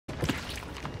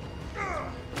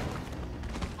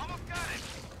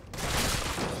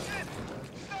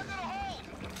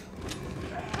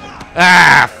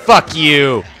Ah, fuck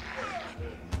you!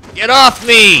 Get off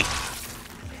me!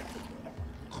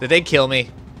 Did they kill me?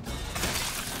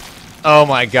 Oh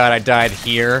my god, I died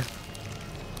here.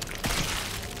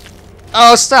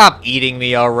 Oh, stop eating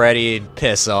me already and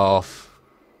piss off.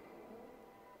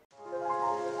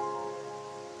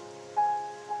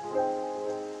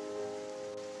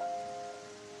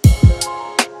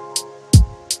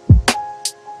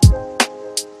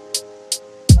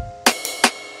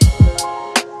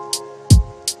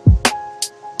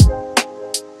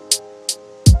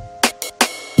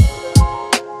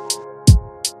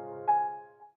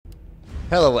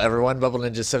 Hello everyone, Bubble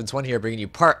Ninja 720 here, bringing you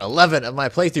part 11 of my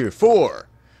playthrough for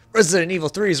Resident Evil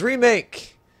 3's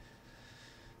Remake.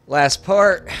 Last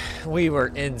part, we were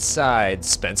inside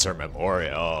Spencer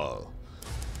Memorial.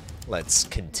 Let's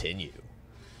continue.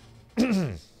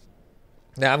 Now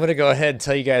I'm going to go ahead and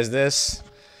tell you guys this.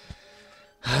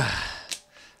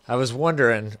 I was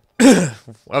wondering, I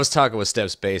was talking with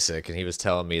Steps Basic and he was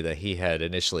telling me that he had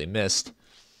initially missed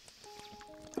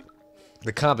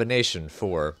the combination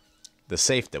for the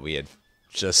safe that we had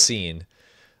just seen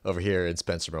over here in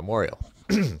Spencer Memorial.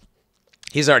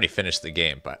 He's already finished the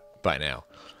game by now.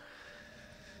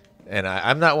 And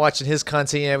I'm not watching his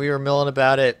content yet. We were milling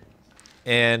about it.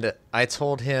 And I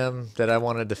told him that I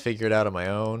wanted to figure it out on my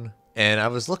own. And I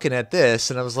was looking at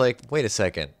this and I was like, wait a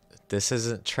second. This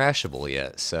isn't trashable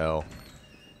yet, so...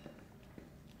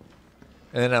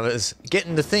 And then I was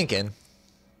getting to thinking.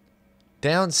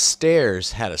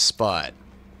 Downstairs had a spot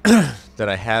that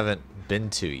I haven't been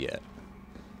to yet.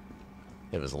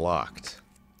 It was locked.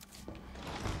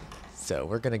 So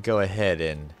we're gonna go ahead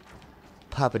and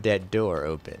pop that door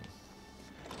open.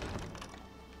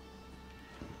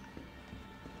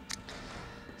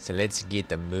 So let's get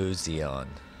the mosey on.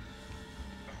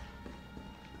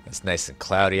 It's nice and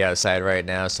cloudy outside right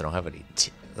now, so I don't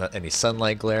have any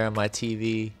sunlight glare on my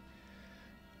TV.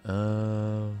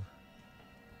 Yeah,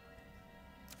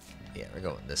 we're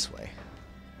going this way.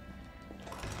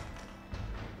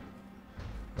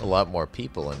 A lot more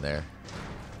people in there.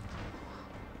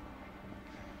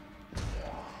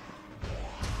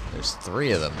 There's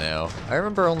 3 of them now. I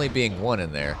remember only being 1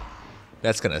 in there.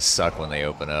 That's gonna suck when they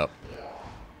open up.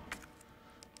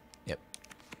 Yep.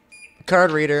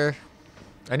 Card reader.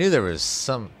 I knew there was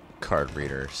some card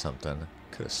reader or something.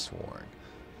 Could have sworn.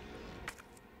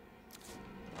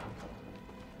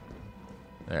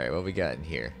 Alright, what we got in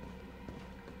here?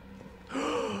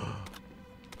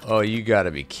 Oh, you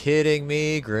gotta be kidding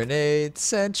me. Grenade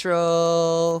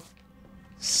Central.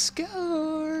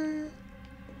 Score.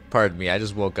 Pardon me, I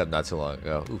just woke up not too long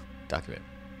ago. Ooh, document.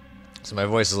 So my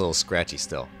voice is a little scratchy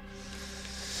still.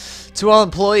 To all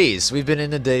employees, we've been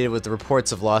inundated with the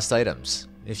reports of lost items.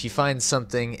 If you find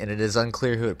something and it is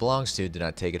unclear who it belongs to, do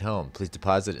not take it home. Please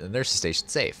deposit it in the nurse's station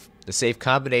safe. The safe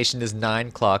combination is 9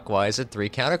 clockwise and 3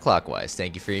 counterclockwise.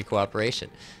 Thank you for your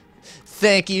cooperation.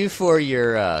 Thank you for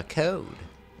your code.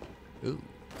 Ooh.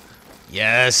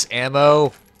 Yes, ammo.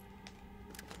 Is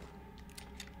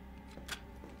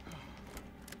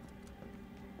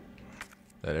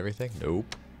that everything?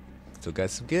 Nope. Still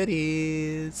got some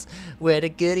goodies. Where the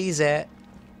goodies at?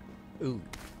 Ooh,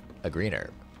 a green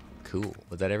herb. Cool.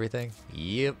 Was that everything?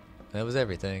 Yep, that was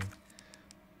everything.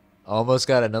 Almost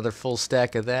got another full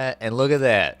stack of that. And look at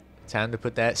that. Time to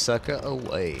put that sucker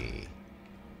away.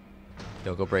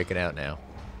 Don't go breaking out now.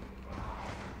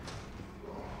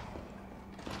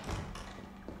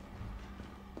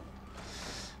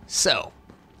 So,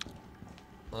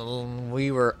 we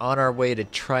were on our way to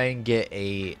try and get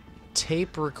a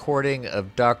tape recording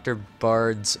of Dr.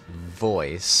 Bard's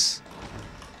voice,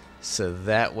 so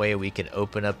that way we can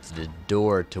open up the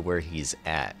door to where he's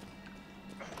at.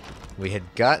 We had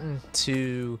gotten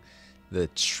to the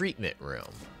treatment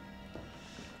room,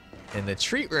 and the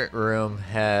treatment room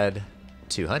had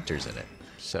 2 hunters in it.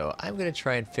 So I'm going to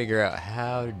try and figure out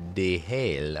how the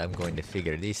hell I'm going to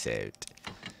figure this out.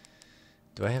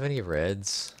 Do I have any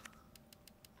reds?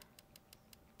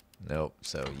 Nope,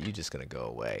 so you just gonna go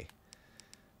away.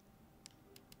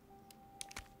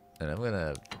 And I'm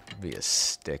gonna be a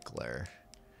stickler.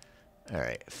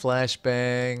 Alright,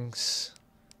 flashbangs.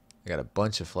 I got a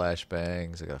bunch of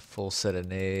flashbangs. I got a full set of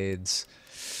nades.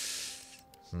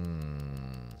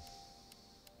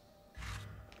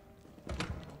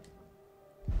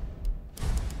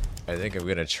 I think I'm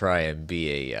gonna try and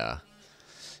be a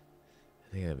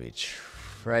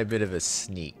try a bit of a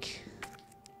sneak.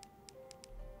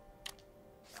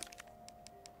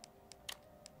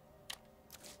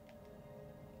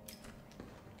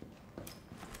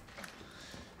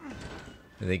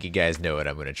 I think you guys know what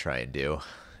I'm going to try and do,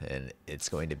 and it's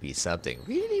going to be something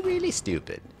really, really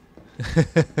stupid.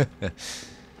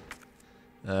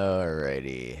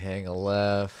 Alrighty, hang a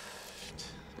left.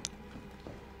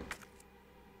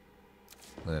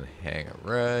 Then hang a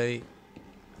right.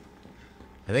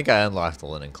 I think I unlocked the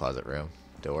linen closet room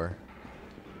door.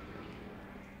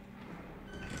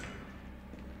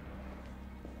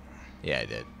 Yeah, I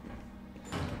did.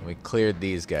 We cleared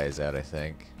these guys out, I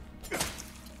think.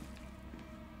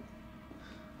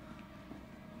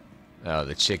 Oh,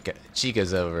 the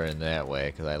Chica's over in that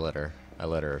way because I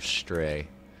let her stray.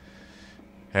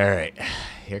 All right,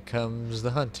 here comes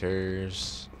the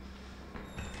hunters.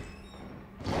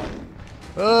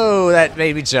 Oh, that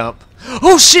made me jump.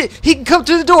 Oh shit! He can come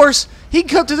through the doors. He can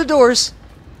come through the doors.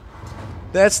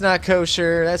 That's not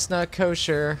kosher. That's not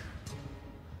kosher.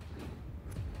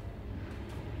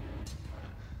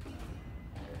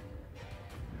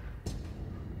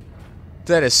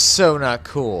 That is so not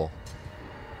cool.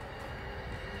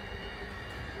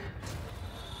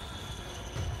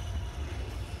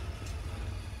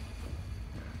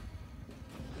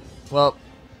 Well,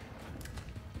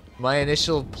 my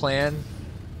initial plan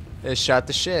is shot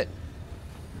the shit.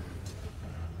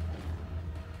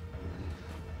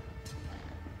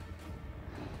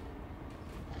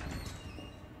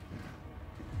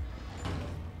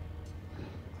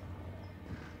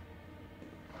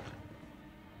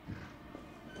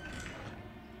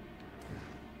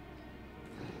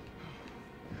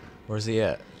 Where's he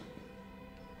at?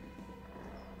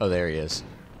 Oh, there he is.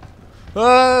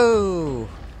 Whoa!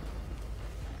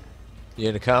 You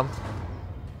gonna come?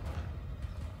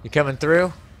 You coming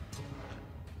through?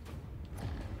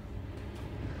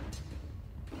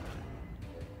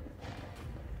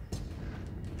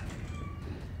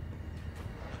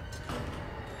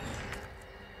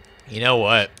 You know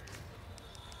what?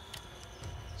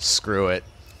 Screw it.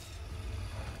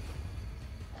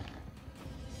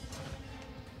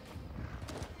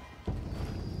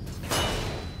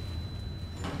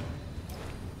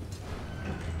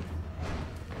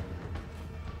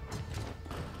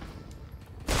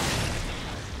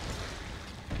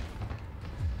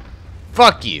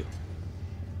 Fuck you.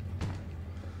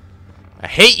 I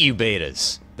hate you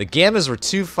betas. The gammas were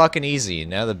too fucking easy, and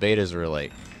now the betas were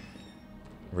like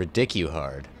ridiculous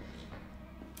hard.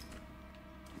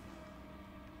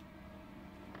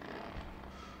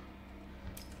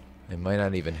 I might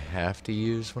not even have to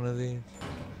use one of these.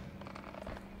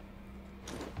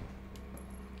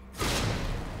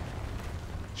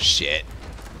 Shit.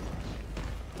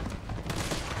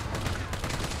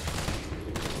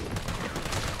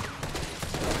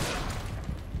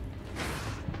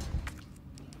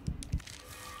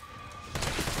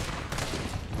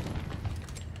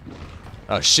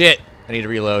 Oh shit! I need to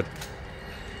reload.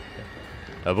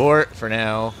 Abort for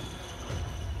now.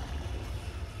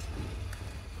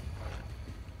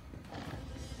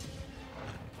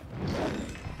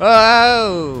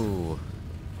 Oh!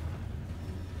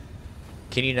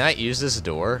 Can you not use this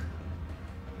door?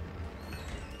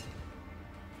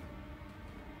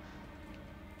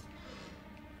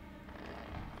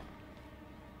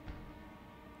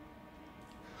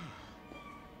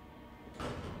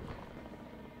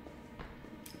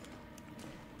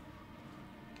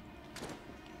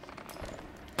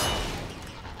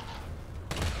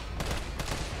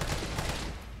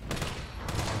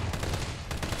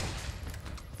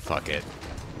 Fuck it.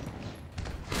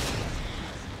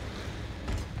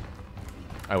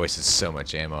 I wasted so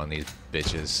much ammo on these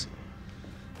bitches.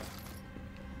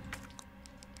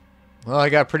 Well, I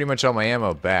got pretty much all my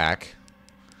ammo back.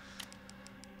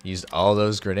 Used all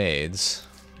those grenades.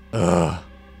 Ugh.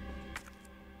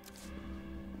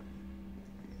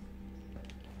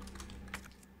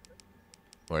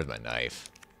 Where's my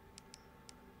knife?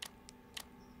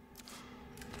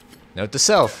 Note to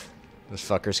self. Those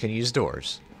fuckers can use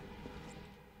doors.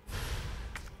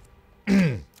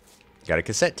 Got a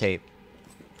cassette tape.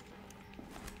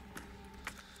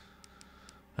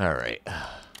 Alright.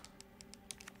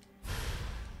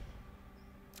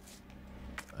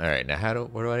 Alright, now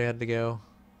where do I have to go?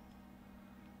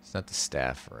 It's not the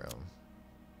staff room.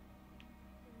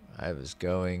 I was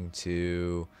going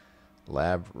to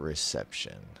lab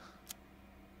reception.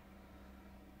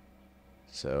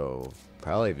 So,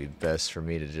 probably be best for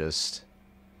me to just...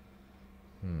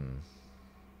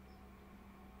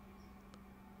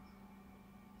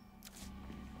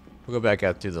 We'll go back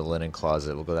out through the linen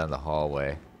closet. We'll go down the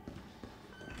hallway.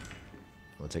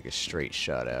 We'll take a straight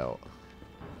shot out.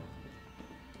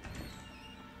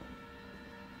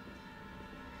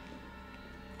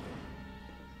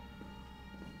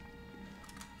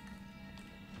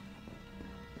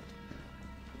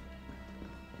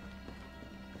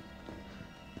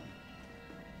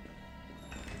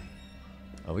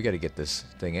 Oh, we gotta get this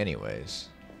thing anyways.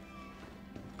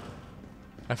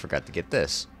 I forgot to get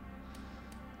this.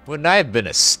 Wouldn't I have been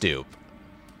a stoop?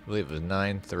 I believe it was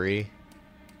 9-3.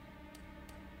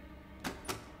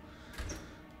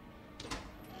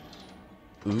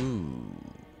 Ooh.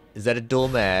 Is that a dual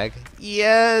mag?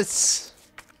 Yes!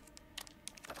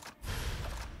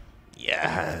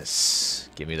 Yes!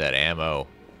 Give me that ammo.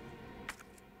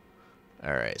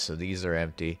 Alright, so these are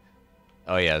empty.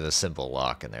 Oh yeah, there's a simple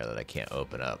lock in there that I can't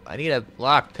open up. I need a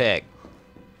lock pick.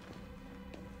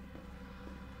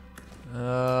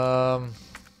 Got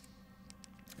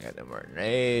no more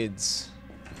nades.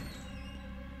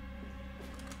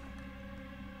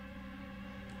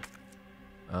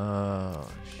 Oh,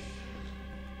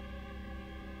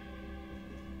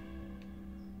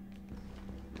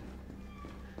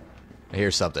 I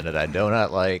hear something that I do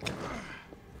not like.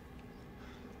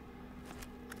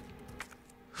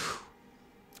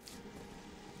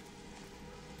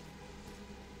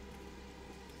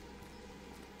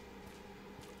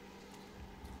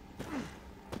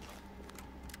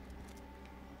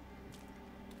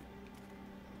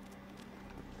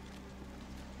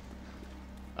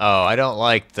 Oh, I don't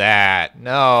like that.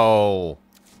 No.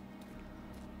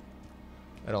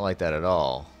 I don't like that at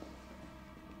all.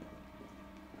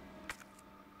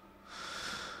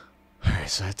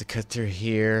 Alright, so I have to cut through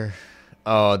here.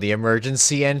 Oh, the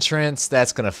emergency entrance?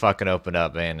 That's gonna fucking open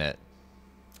up, ain't it?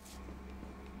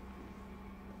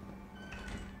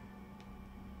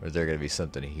 Or is there gonna be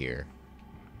something here?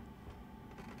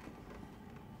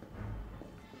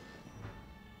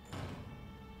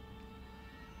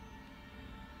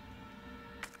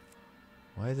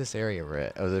 Why is this area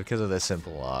red? Oh, is it because of the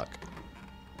simple lock?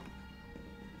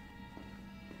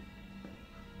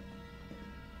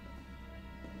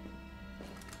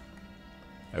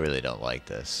 I really don't like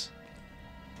this.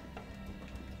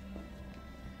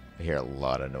 I hear a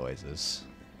lot of noises.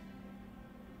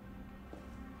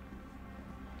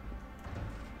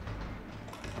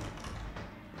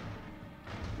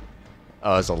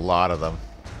 Oh, there's a lot of them.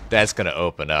 That's gonna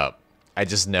open up. I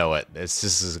just know it. This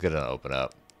is gonna open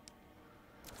up.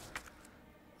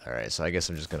 Alright, so I guess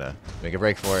I'm just gonna make a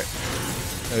break for it.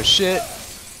 Oh shit!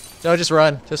 No, just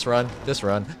run. Just run. Just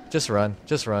run. Just run.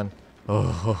 Just run. Oh,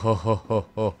 ho, ho, ho, ho,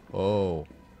 ho, ho.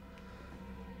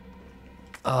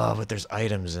 Oh, but there's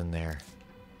items in there.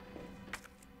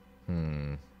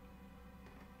 There's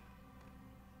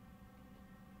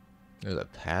a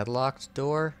padlocked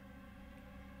door?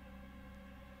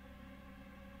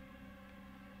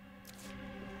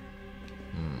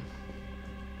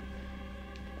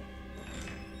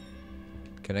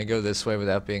 Can I go this way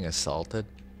without being assaulted?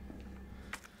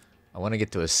 I want to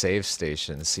get to a save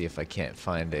station and see if I can't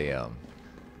find a,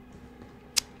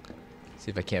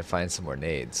 see if I can't find some more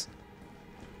nades.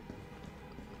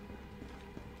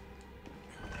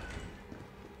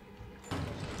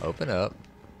 Open up.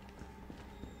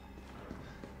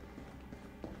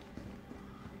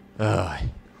 Oh,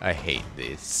 I hate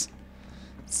this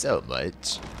so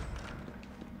much.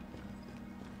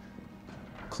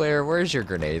 Claire, where's your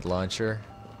grenade launcher?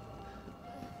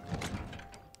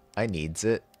 I needs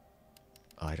it.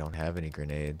 Oh, I don't have any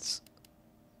grenades.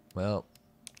 Well.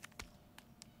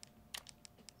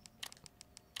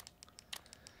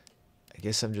 I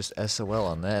guess I'm just SOL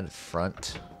on that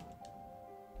front.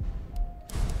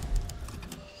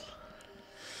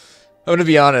 I'm gonna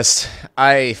be honest,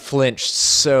 I flinched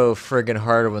so friggin'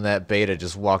 hard when that beta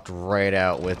just walked right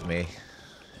out with me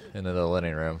into the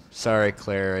living room. Sorry,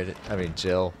 Claire. I mean,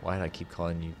 Jill. Why did I keep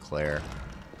calling you Claire?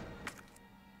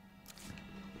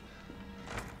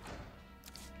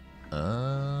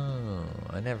 Oh,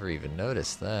 I never even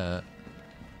noticed that.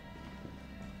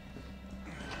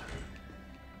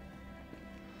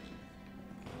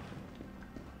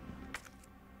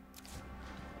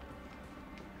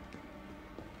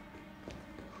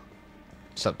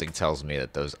 Something tells me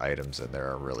that those items in there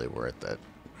are really worth it.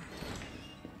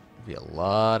 Be a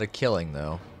lot of killing,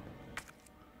 though.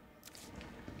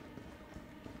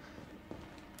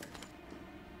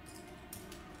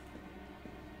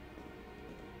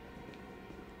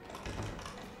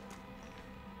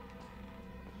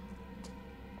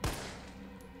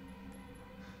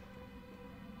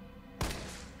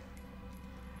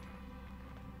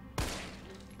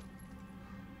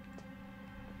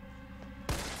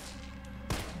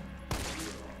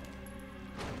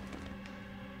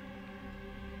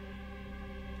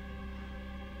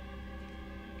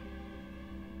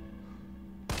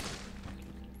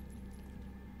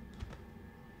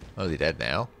 Oh, is he dead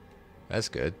now? That's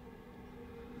good.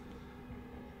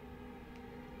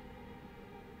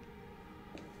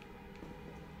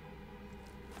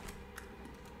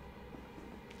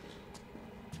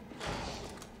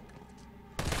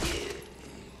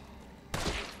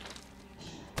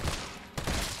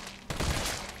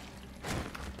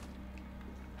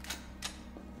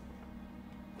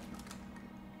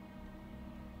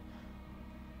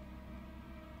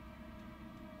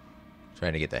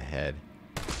 Trying to get the head.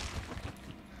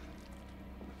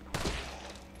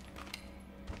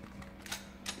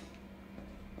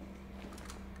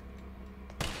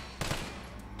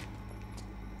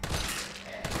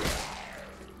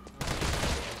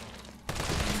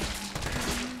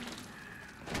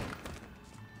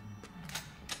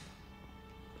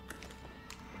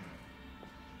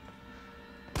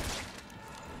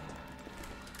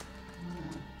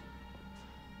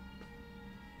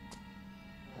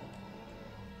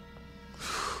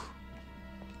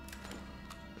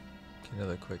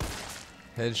 Another quick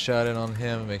headshot in on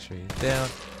him, make sure he's down.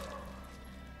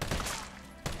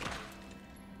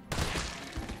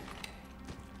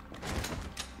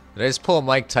 Did I just pull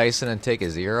Mike Tyson and take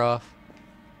his ear off?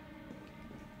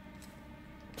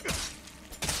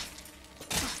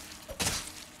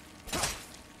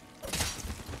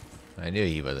 I knew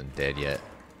he wasn't dead yet.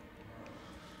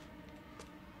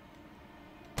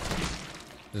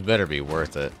 This better be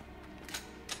worth it.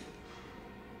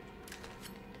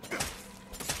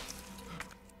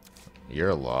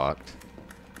 You're locked.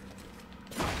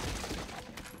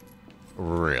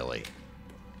 Really?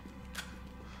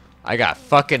 I got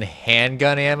fucking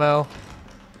handgun ammo?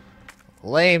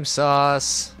 Lame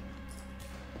sauce.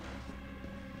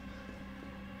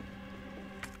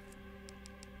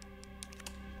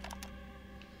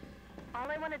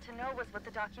 All I wanted to know was what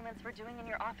the documents were doing in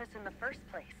your office in the first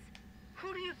place.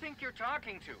 Who do you think you're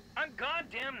talking to? I'm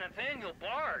goddamn Nathaniel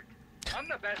Bard. I'm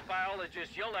the best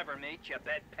biologist you'll ever meet, you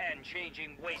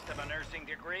bedpan-changing waste of a nursing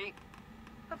degree.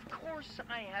 Of course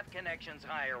I have connections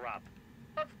higher up.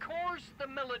 Of course the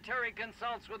military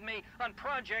consults with me on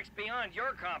projects beyond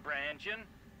your comprehension.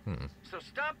 So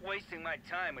stop wasting my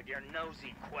time with your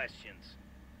nosy questions.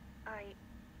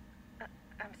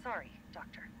 I'm sorry,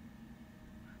 Doctor.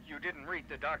 You didn't read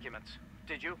the documents,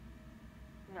 did you?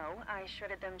 No, I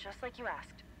shredded them just like you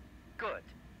asked. Good.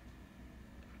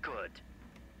 Good.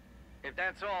 If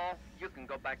that's all, you can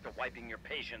go back to wiping your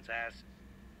patient's ass.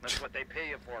 That's what they pay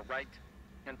you for, right?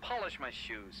 And polish my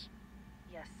shoes.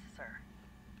 Yes, sir.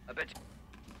 I bet you...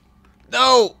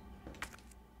 No!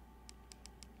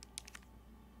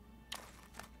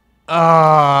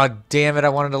 Ah, oh, damn it, I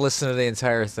wanted to listen to the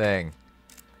entire thing.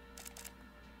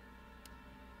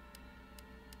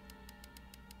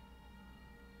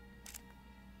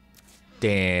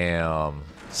 Damn.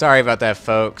 Sorry about that,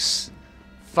 folks.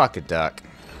 Fuck a duck.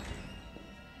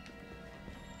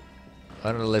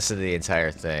 I'm gonna listen to the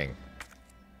entire thing.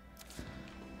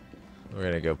 We're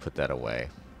gonna go put that away.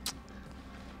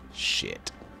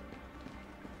 Shit.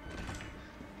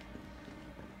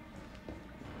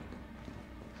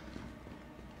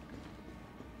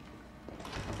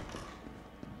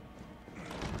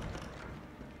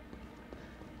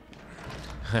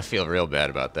 I feel real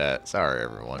bad about that. Sorry,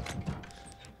 everyone.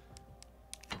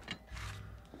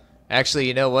 Actually,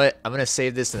 you know what? I'm gonna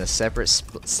save this in a separate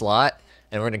slot.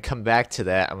 And we're going to come back to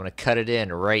that. I'm going to cut it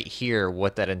in right here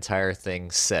what that entire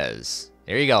thing says.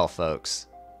 There you go, folks.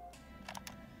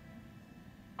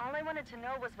 All I wanted to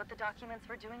know was what the documents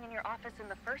were doing in your office in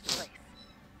the first place.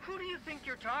 Who do you think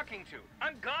you're talking to?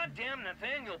 I'm goddamn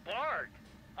Nathaniel Bard.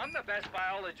 I'm the best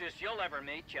biologist you'll ever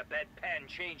meet, you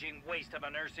bedpan-changing waste of a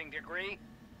nursing degree.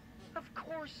 Of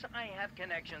course I have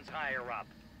connections higher up.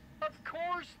 Of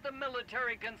course the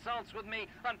military consults with me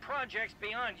on projects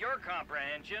beyond your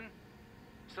comprehension.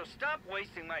 So stop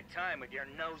wasting my time with your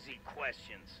nosy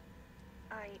questions.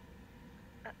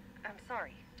 I'm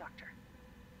sorry, Doctor.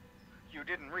 You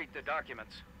didn't read the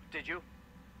documents, did you?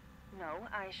 No,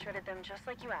 I shredded them just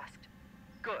like you asked.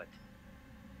 Good.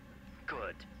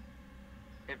 Good.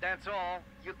 If that's all,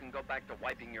 you can go back to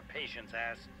wiping your patient's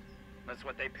ass. That's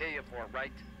what they pay you for,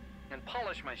 right? And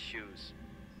polish my shoes.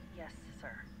 Yes,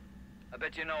 sir. I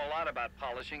bet you know a lot about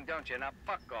polishing, don't you? Now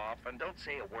fuck off and don't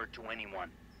say a word to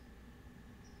anyone.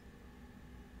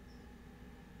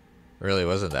 Really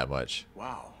wasn't that much.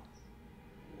 Wow.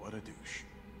 What a douche.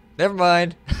 Never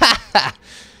mind.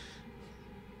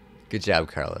 Good job,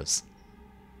 Carlos.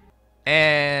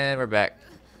 And we're back.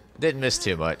 Didn't miss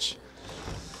too much.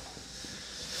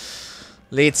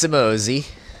 Lead mosey.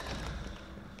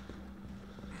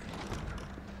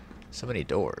 So many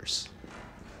doors.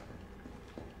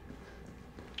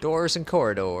 Doors and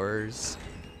corridors.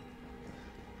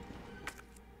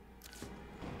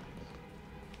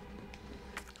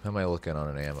 How am I looking on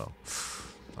an ammo?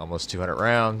 Almost 200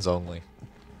 rounds only.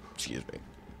 Excuse me.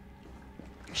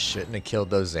 Shouldn't have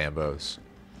killed those Zambos.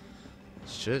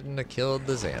 Shouldn't have killed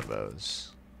the Zambos.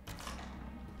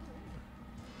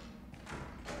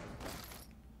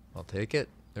 I'll take it.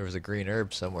 There was a green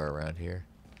herb somewhere around here.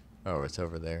 Oh, it's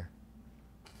over there.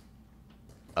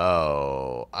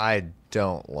 Oh, I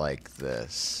don't like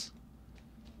this.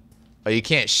 Oh, you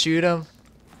can't shoot him?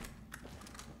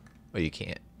 Oh, you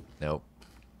can't. Nope.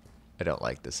 I don't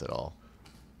like this at all.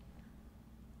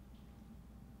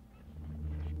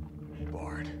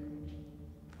 Bard.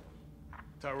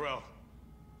 Tyrell.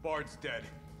 Bard's dead.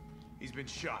 He's been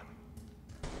shot.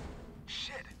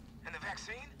 Shit. And the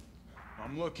vaccine?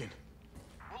 I'm looking.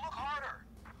 Well, look harder.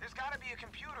 There's gotta be a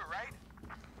computer, right?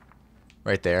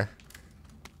 Right there.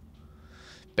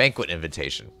 Banquet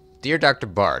invitation. Dear Dr.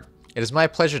 Bard, it is my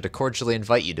pleasure to cordially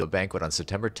invite you to a banquet on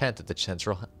September 10th at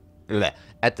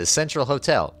the Central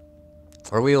Hotel,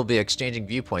 where we will be exchanging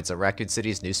viewpoints on Raccoon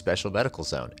City's new Special Medical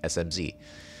Zone, SMZ.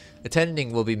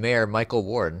 Attending will be Mayor Michael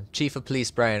Warden, Chief of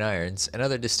Police Brian Irons, and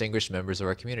other distinguished members of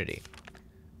our community.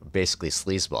 Basically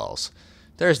sleazeballs.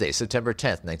 Thursday, September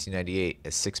 10th, 1998,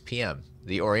 at 6 p.m.,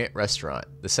 the Orient Restaurant,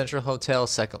 the Central Hotel,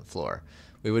 2nd floor.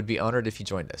 We would be honored if you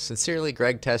joined us. Sincerely,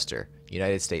 Greg Tester,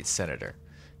 United States Senator.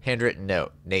 Handwritten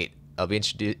note, Nate, I'll be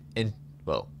introducing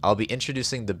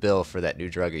the bill for that new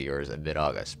drug of yours in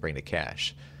mid-August. Bring the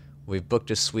cash. We've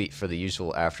booked a suite for the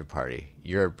usual after party.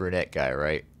 You're a brunette guy,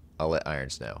 right? I'll let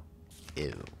Irons know.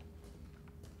 Ew.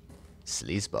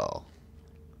 Sleazeball.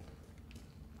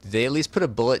 Did they at least put a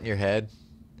bullet in your head?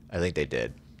 I think they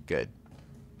did. Good.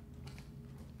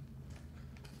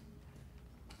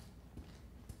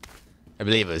 I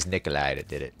believe it was Nikolai that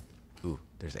did it. Ooh,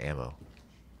 there's ammo.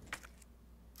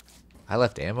 I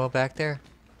left ammo back there?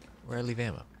 Where'd I leave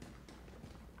ammo?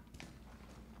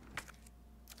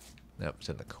 Nope, it's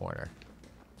in the corner.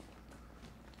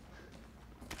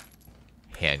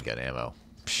 Handgun ammo.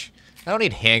 Psh, I don't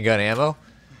need handgun ammo.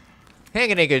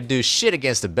 Handgun ain't gonna do shit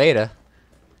against a beta.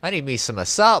 I need me some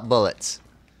assault bullets.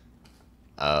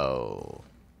 Oh.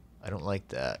 I don't like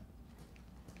that.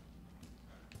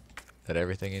 Is that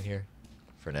everything in here?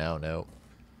 For now, no.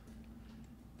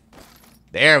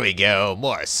 There we go.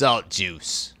 More assault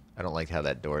juice. I don't like how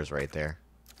that door is right there.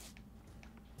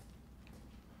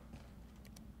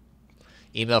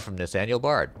 Email from Nathaniel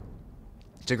Bard.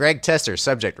 To Greg Tester,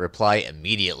 subject, reply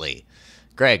immediately.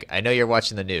 Greg, I know you're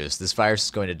watching the news. This virus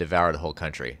is going to devour the whole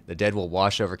country. The dead will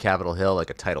wash over Capitol Hill like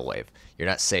a tidal wave. You're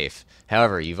not safe.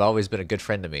 However, you've always been a good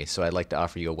friend to me, so I'd like to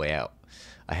offer you a way out.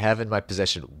 I have in my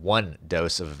possession 1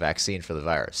 dose of a vaccine for the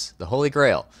virus. The Holy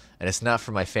Grail. And it's not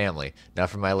for my family, not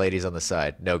for my ladies on the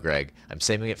side. No, Greg, I'm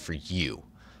saving it for you.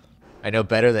 I know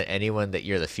better than anyone that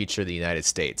you're the future of the United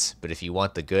States. But if you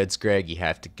want the goods, Greg, you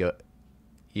have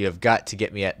got to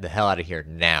get me the hell out of here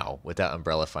now without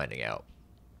Umbrella finding out.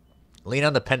 Lean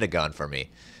on the Pentagon for me.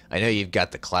 I know you've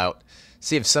got the clout.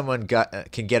 See if someone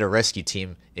can get a rescue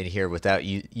team in here without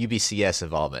UBCS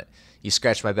involvement. You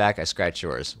scratch my back, I scratch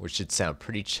yours, which should sound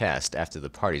pretty chaste after the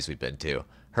parties we've been to.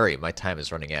 Hurry, my time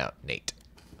is running out. Nate.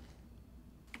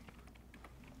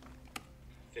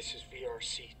 This is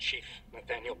VRC Chief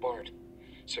Nathaniel Bard,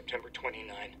 September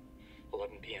 29,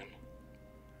 11 p.m.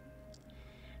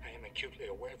 I am acutely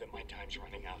aware that my time's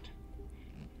running out.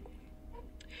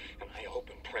 And I hope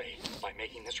and pray, by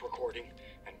making this recording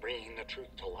and bringing the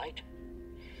truth to light,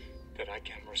 that I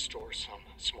can restore some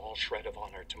small shred of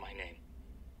honor to my name.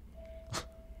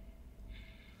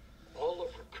 All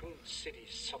of Raccoon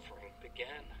City's suffering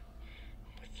began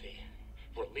with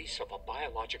the release of a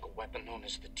biological weapon known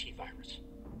as the T-virus.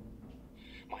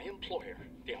 My employer,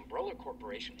 the Umbrella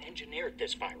Corporation, engineered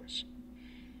this virus,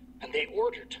 and they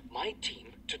ordered my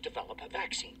team to develop a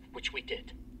vaccine, which we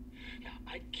did. Now,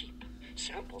 I keep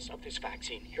samples of this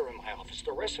vaccine here in my office.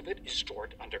 The rest of it is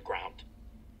stored underground.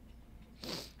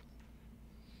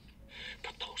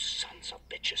 But those sons of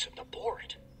bitches in the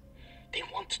board, they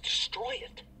want to destroy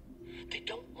it. They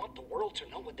don't want the world to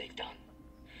know what they've done.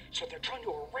 So they're trying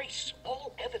to erase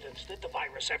all evidence that the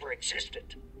virus ever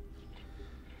existed.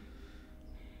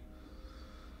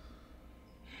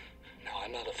 No,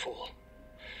 I'm not a fool.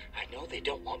 I know they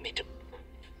don't want me to...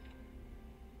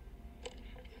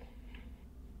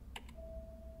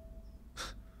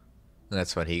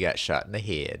 That's when he got shot in the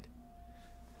head.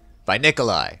 By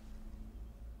Nikolai. I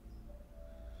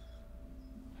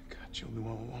got Jill knew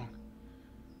all along.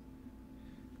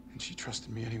 And she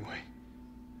trusted me anyway.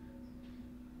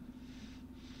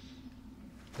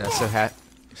 Not so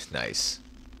nice.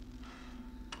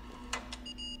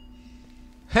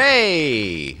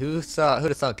 Hey! Who'd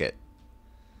have thunk it?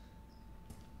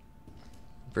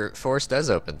 Brute force does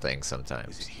open things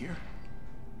sometimes. Is it here?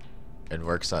 And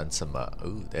works on some,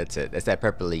 ooh, that's it. That's that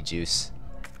purpley juice.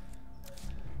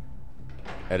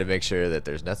 Had to make sure that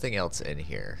there's nothing else in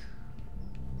here.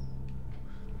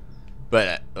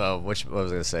 But, what was I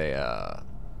gonna say?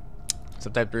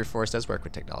 Sometimes brute force does work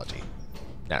with technology.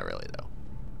 Not really, though.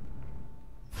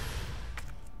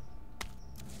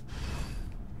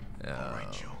 All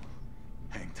right, Jill.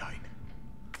 Hang tight.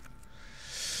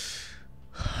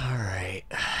 Alright.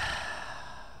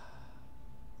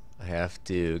 I have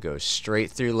to go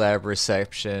straight through lab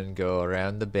reception, go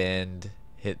around the bend,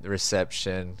 hit the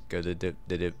reception, go to dip,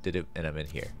 dip, dip, and I'm in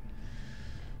here.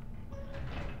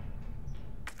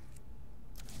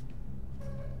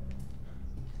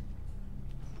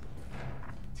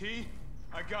 T,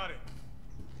 I got it.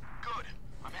 Good.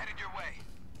 I'm headed your way.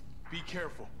 Be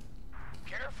careful.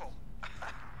 Careful.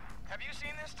 Have you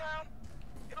seen this town?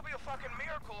 It'll be a fucking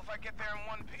miracle if I get there in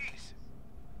one piece.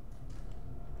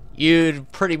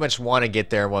 You'd pretty much want to get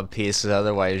there in one piece,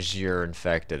 otherwise you're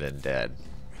infected and dead.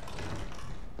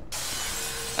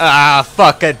 Ah,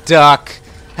 fuck a duck.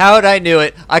 How'd I knew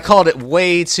it? I called it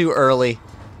way too early.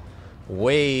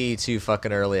 Way too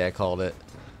fucking early I called it.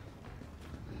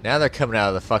 Now they're coming out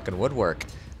of the fucking woodwork.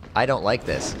 I don't like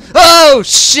this. Oh,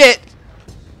 shit!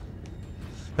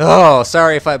 Oh,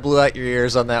 sorry if I blew out your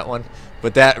ears on that one,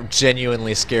 but that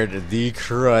genuinely scared the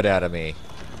crud out of me.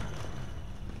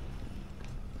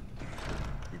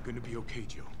 You're gonna be okay,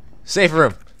 Jill. Safe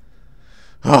room.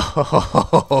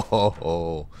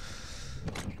 Oh.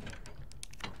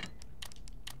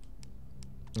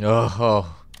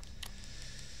 Oh.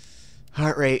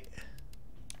 Heart rate.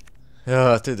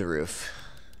 Oh, through the roof.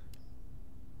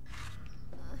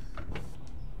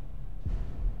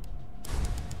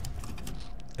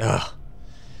 Ugh.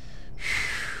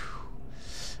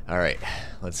 Alright,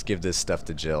 let's give this stuff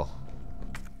to Jill.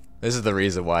 This is the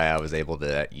reason why I was able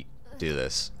to do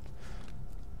this.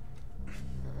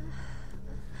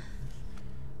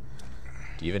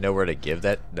 Do you even know where to give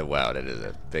that? No, wow, that is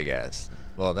a big ass.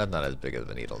 Well, that's not as big of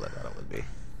a needle that I thought it would be.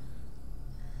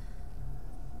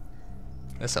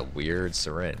 That's a weird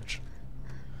syringe.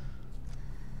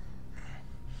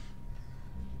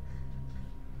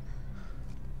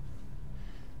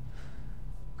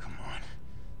 Come on.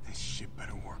 This shit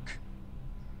better work.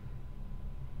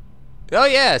 Oh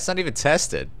yeah, it's not even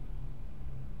tested.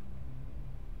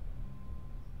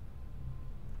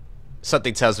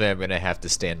 Something tells me I'm gonna have to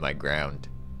stand my ground.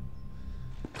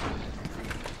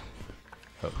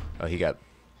 Oh, he got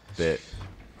bit.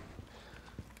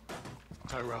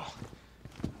 Tyrell,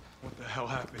 what the hell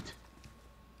happened?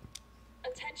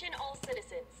 Attention all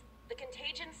citizens. The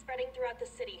contagion spreading throughout the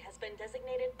city has been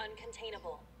designated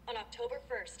uncontainable. On October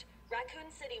 1st, Raccoon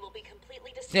City will be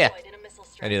completely destroyed in a missile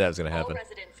strike. I knew that was gonna happen. All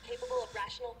residents capable of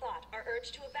rational thought are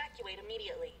urged to evacuate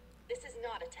immediately. This is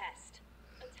not a test.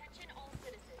 Attention all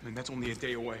citizens. I mean, that's only a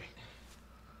day away.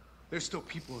 There's still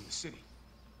people in the city.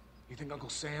 You think Uncle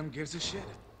Sam gives a shit?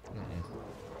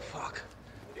 Fuck.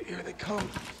 Here they come.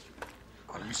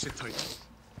 Oh, you sit tight.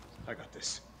 I got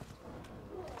this.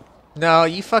 No,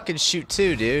 you fucking shoot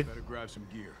too, dude. Better grab some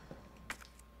gear.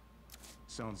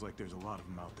 Sounds like there's a lot of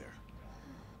them out there.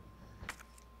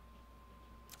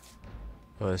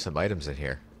 Oh, there's some items in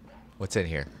here. What's in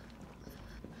here?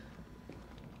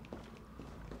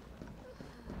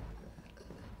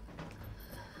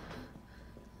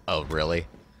 Oh, really?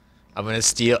 I'm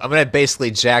gonna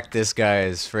basically jack this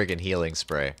guy's friggin' healing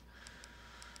spray.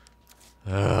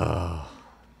 Oh.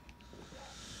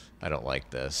 I don't like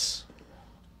this.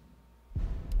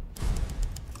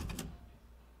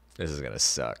 This is gonna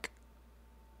suck.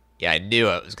 Yeah, I knew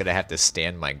I was gonna have to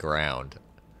stand my ground.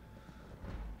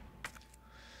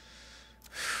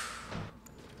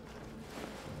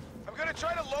 I'm gonna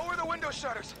try to lower the window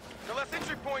shutters. The less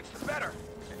entry points, the better.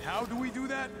 And how do we do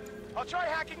that? I'll try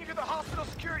hacking into the hospital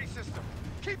security system.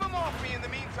 Keep them off me in the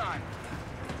meantime.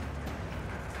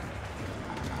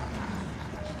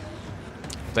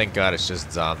 Thank God it's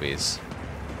just zombies.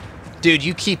 Dude,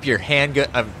 you keep your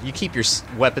handgun, you keep your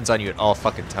weapons on you at all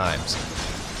fucking times.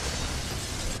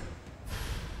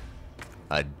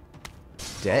 A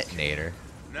detonator?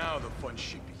 Now the fun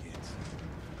shit begins.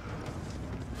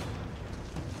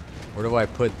 Where do I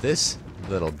put this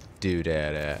little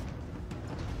doodad at?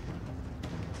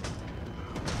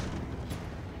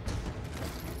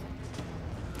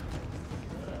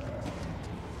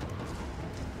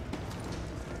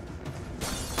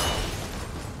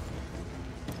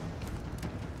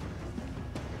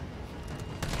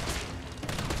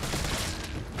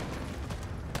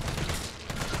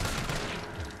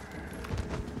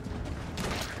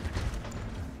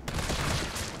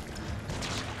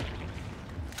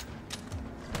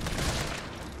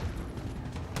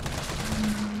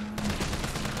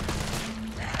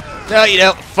 No, you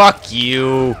don't. Fuck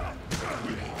you.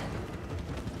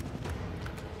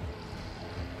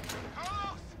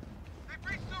 Carlos! They've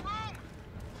reached the room!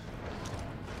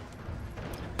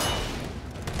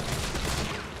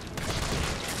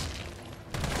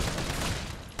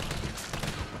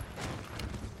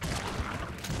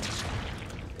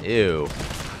 Ew.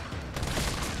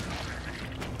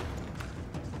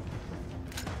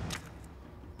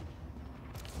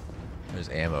 There's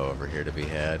ammo over here to be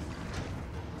had.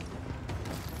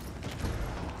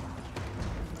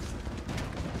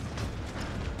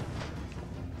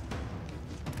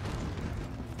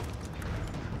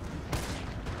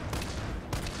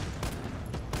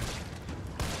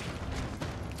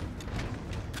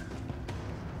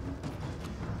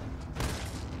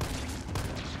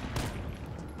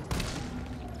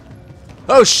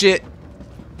 Oh shit!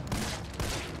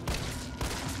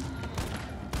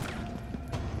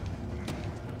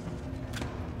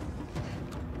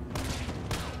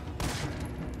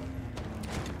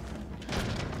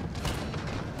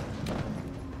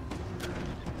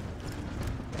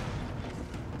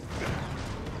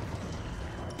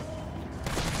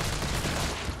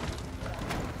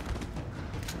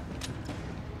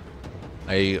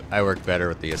 I work better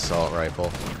with the assault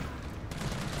rifle.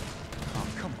 Oh,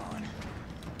 come on.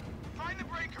 Find the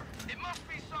breaker. It must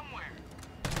be somewhere.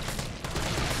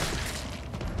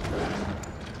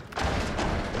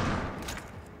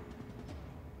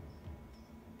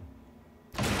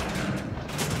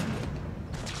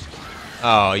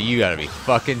 Oh, you gotta be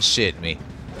fucking shitting me.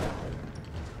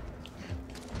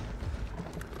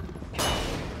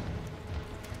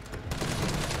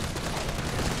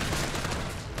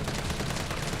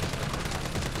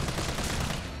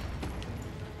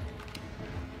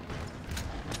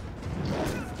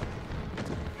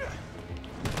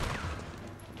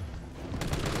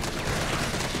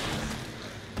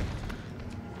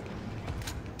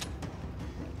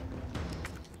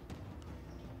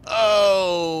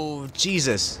 Oh,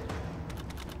 Jesus.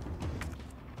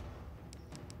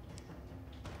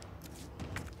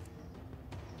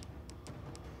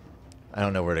 I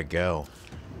don't know where to go.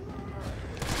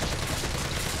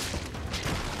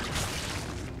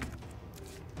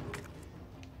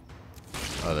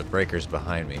 Oh, the breaker's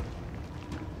behind me.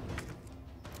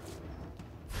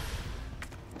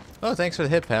 Oh, thanks for the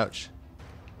hip pouch.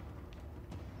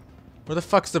 Where the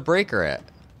fuck's the breaker at?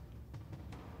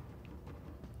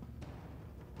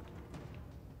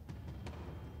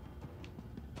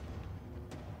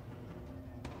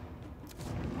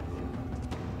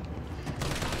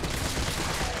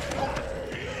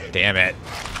 Damn it.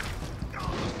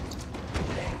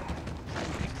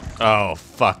 Oh,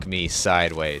 fuck me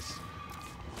sideways.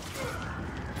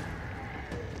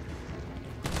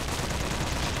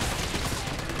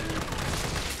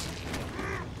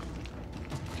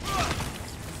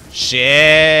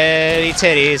 Shitty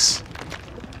titties.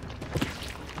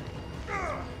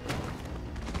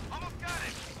 Almost got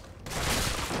it.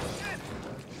 Shit.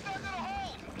 Stuck in a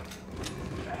hole.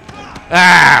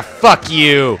 Ah, fuck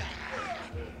you.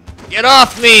 Get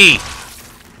off me!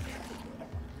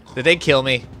 Did they kill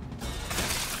me?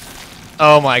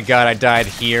 Oh my god, I died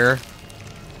here.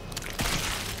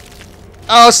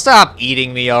 Oh, stop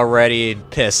eating me already and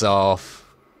piss off.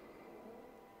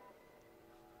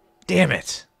 Damn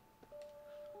it.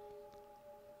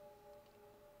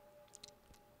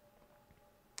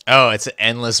 Oh, it's an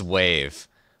endless wave.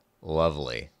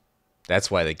 Lovely.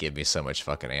 That's why they give me so much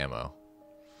fucking ammo.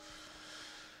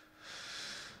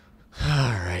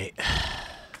 Alright.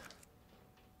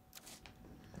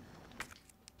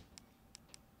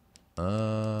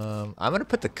 I'm gonna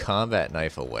put the combat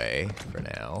knife away for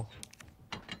now.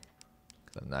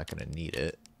 'Cause I'm not gonna need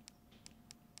it.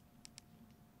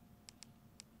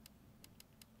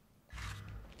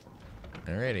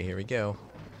 Alrighty, here we go.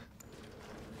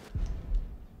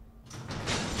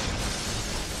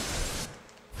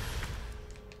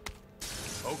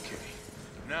 Okay,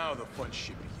 now the fun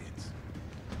shit begins.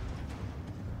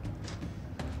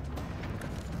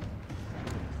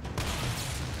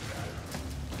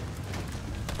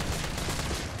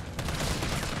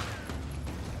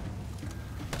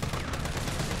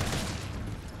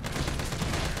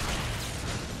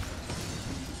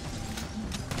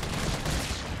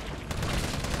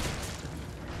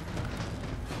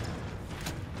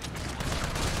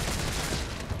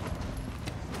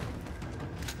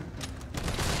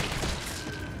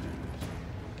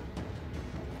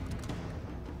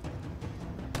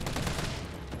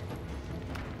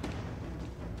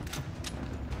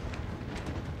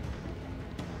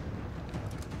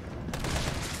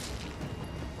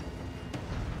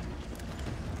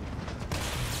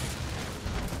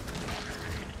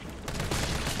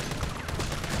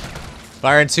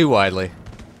 Firing too widely.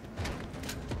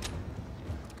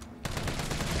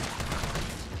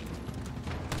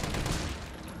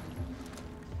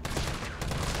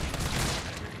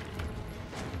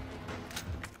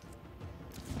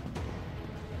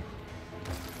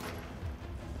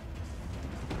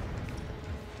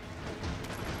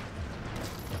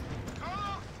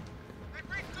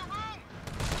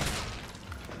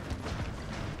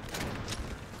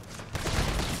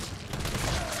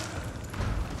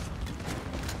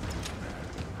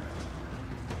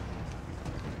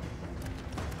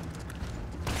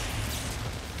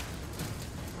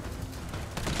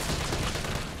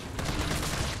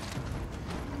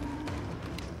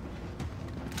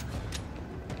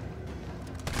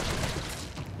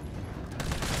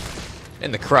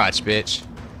 In the crotch, bitch.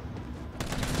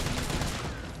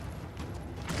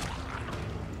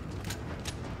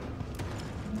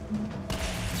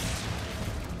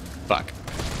 Fuck.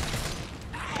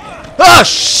 Oh,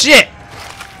 shit!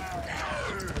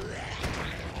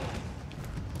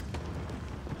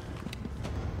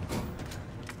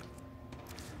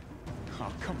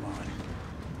 Oh, come on.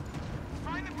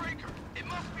 Find the breaker. It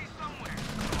must be somewhere.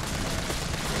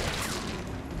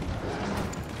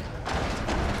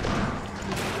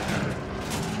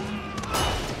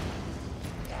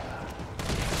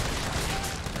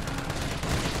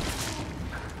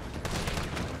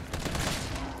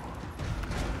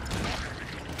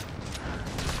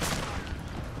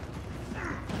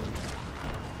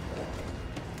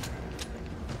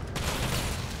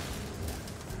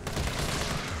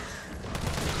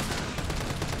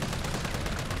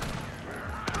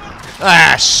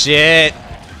 Ah, shit!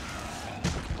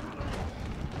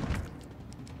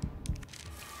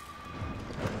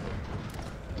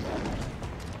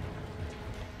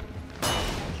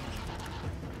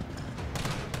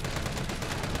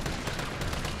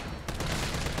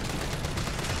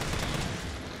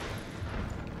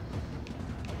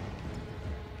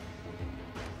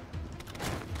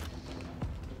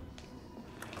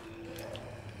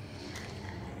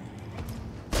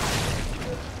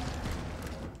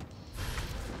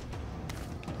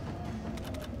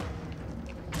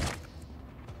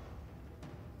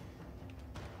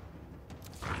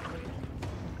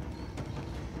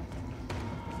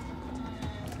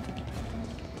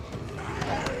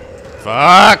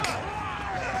 Fuck!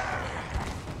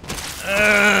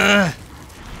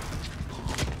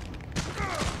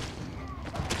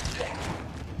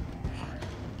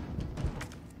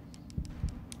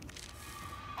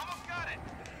 Almost got it.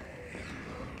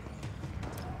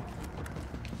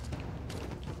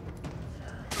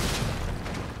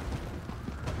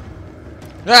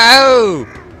 No!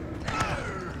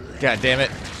 God damn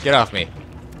it. Get off me.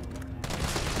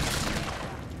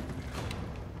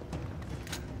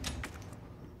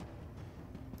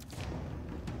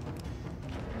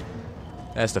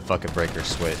 That's the fucking breaker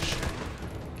switch.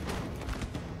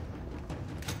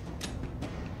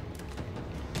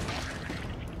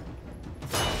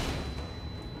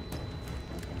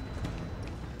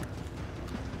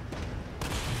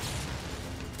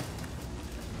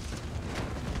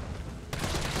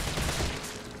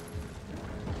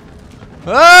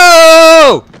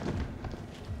 Oh!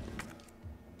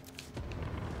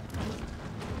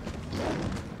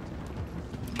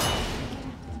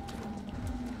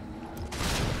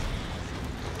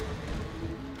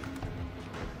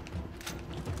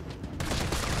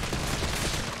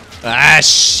 Ah,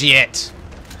 shit.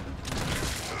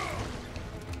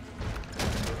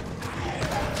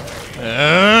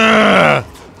 Ugh.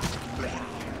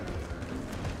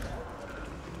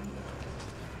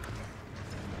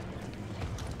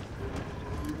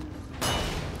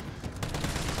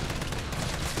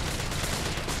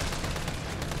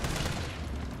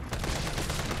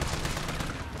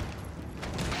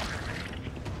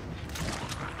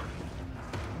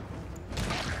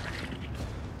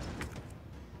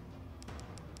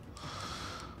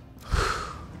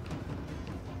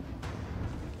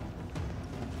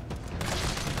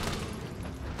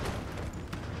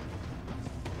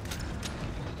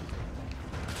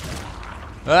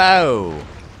 Oh.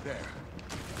 There.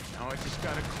 Now I just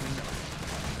gotta clean up.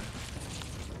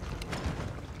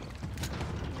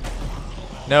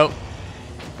 Nope.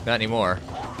 Not anymore.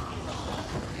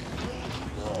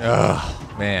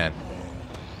 Ugh, man.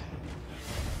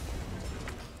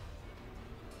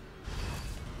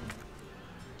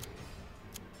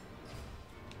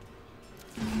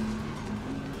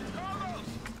 Carlos!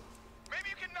 Maybe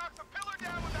you can knock the pillar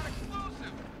down with that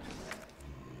explosive.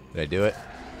 Did I do it?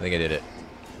 I think I did it.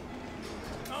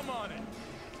 I'm on it.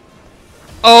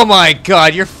 Oh my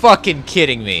god, you're fucking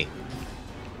kidding me.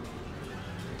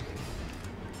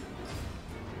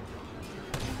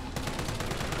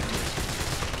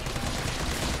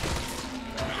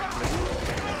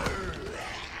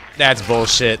 That's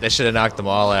bullshit. That should have knocked them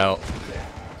all out.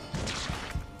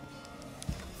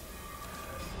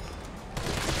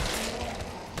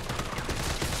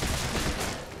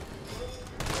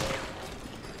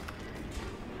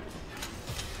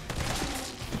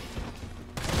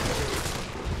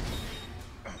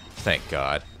 Thank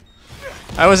God.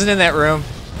 I wasn't in that room.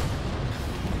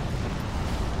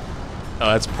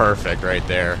 Oh, that's perfect right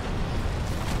there.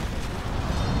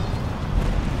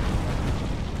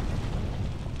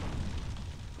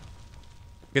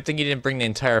 Good thing you didn't bring the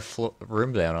entire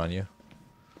room down on you.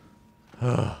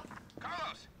 Carlos,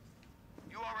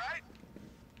 you all right?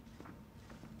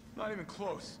 Not even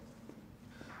close.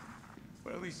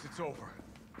 But at least it's over.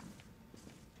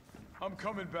 I'm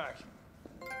coming back.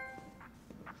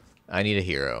 I need a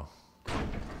hero.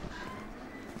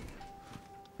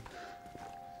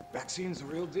 Vaccine's the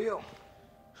real deal.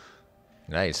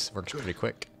 Nice. Works pretty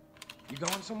quick. You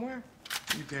going somewhere?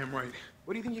 You damn right.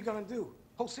 What do you think you're gonna do?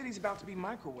 Whole city's about to be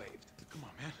microwaved. Come on,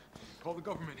 man. Call the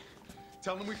government.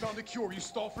 Tell them we found a cure. You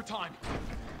stall for time.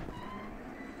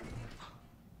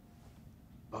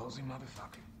 Ballsy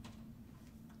motherfucker.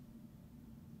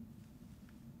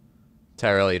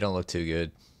 Tyrell, you don't look too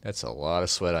good. That's a lot of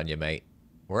sweat on you, mate.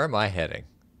 Where am I heading?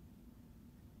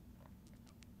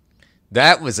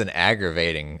 That was an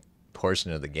aggravating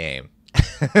portion of the game.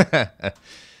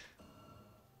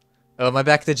 Oh, am I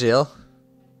back to jail?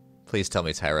 Please tell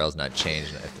me Tyrell's not changed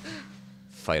and I have to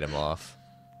fight him off.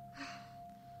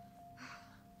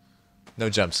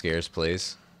 No jump scares,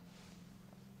 please.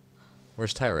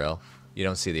 Where's Tyrell? You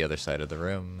don't see the other side of the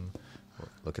room.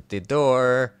 Look at the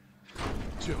door.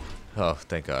 Jill. Oh,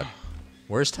 thank God.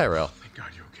 Where's Tyrell? Thank God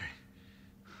you're okay.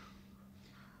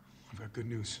 I've got good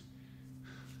news.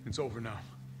 It's over now.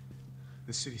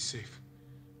 The city's safe.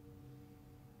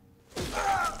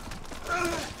 That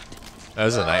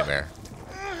was a nightmare.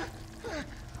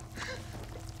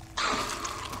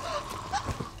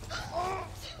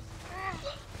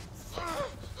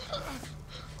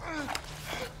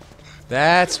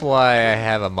 That's why I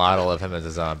have a model of him as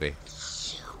a zombie.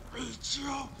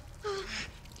 Jill.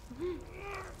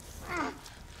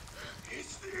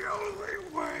 It's the only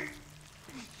way.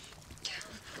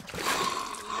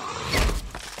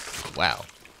 Wow.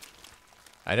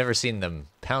 I never seen them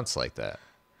pounce like that.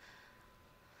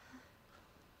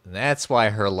 And that's why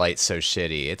her light's so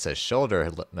shitty. It's a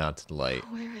shoulder-mounted light.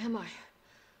 Where am I?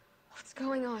 What's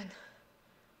going on?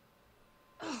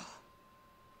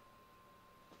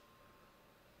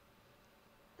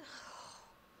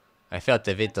 I felt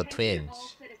the little twinge. All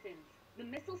citizens. The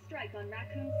missile strike on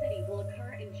Raccoon City will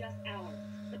occur in just hours.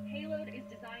 The payload is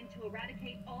designed to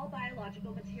eradicate all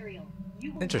biological material.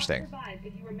 You will Interesting. not survive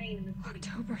if you remain in the city.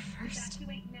 October 1st.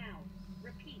 Evacuate now.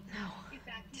 Repeat. No.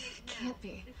 Evacuate It now. can't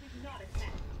be. This is not a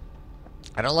test.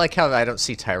 I don't like how I don't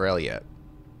see Tyrell yet.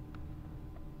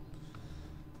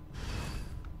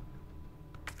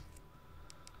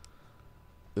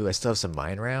 Ooh, I still have some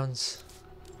mine rounds?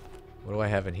 What do I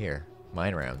have in here?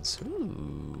 Mine rounds.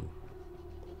 Ooh.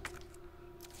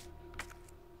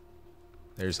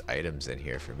 There's items in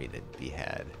here for me to be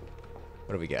had.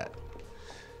 What do we got?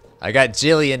 I got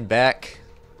Jillian back.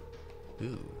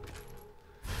 Ooh.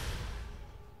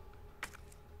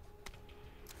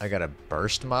 I got a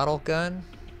burst model gun.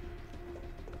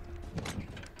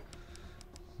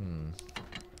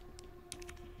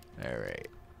 Alright.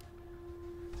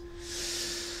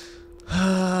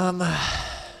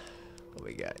 What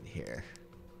we got in here?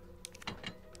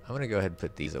 I'm gonna go ahead and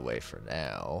put these away for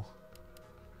now.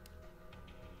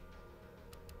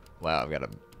 Wow, I've got a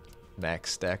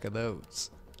max stack of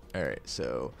those. Alright,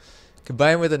 so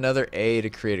combine with another A to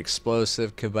create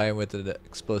explosive, combine with an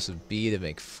explosive B to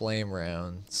make flame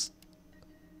rounds.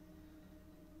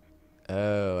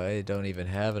 Oh, I don't even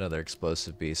have another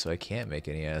explosive B, so I can't make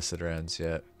any acid rounds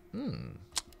yet.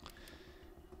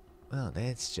 Well,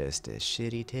 that's just a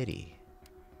shitty titty.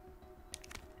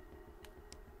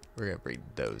 We're gonna bring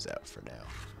those out for now.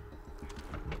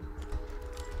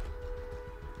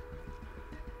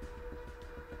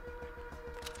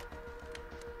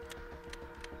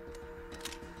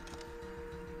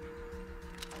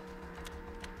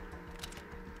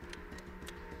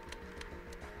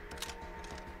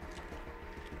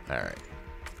 Alright.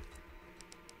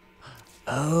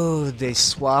 Oh, they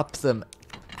swap them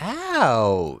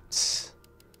out.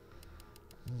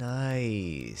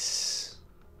 Nice.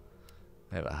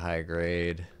 I have a high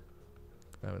grade.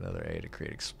 I have another A to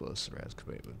create explosive rounds.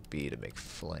 Combine with B to make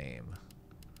flame.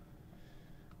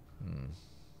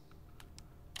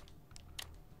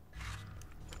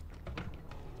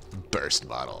 Burst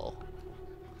model.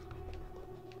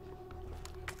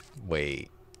 Wait.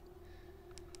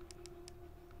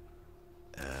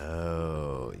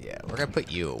 Oh, yeah. We're going to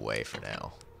put you away for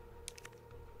now.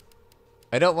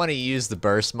 I don't want to use the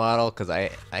burst model because I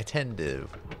tend to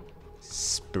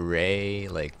spray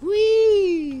like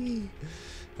wee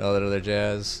all that other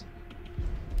jazz.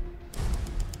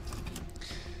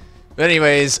 But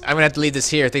anyways, I'm gonna have to leave this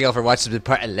here. Thank you all for watching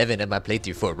part 11 of my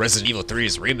playthrough for Resident Evil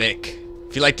 3's Remake.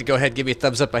 If you'd like to go ahead, give me a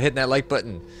thumbs up by hitting that like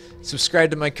button.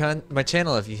 Subscribe to my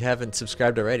channel if you haven't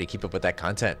subscribed already. Keep up with that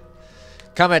content.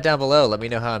 Comment down below. Let me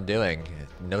know how I'm doing.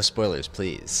 No spoilers,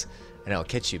 please. And I'll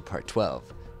catch you part 12.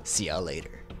 See y'all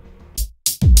later.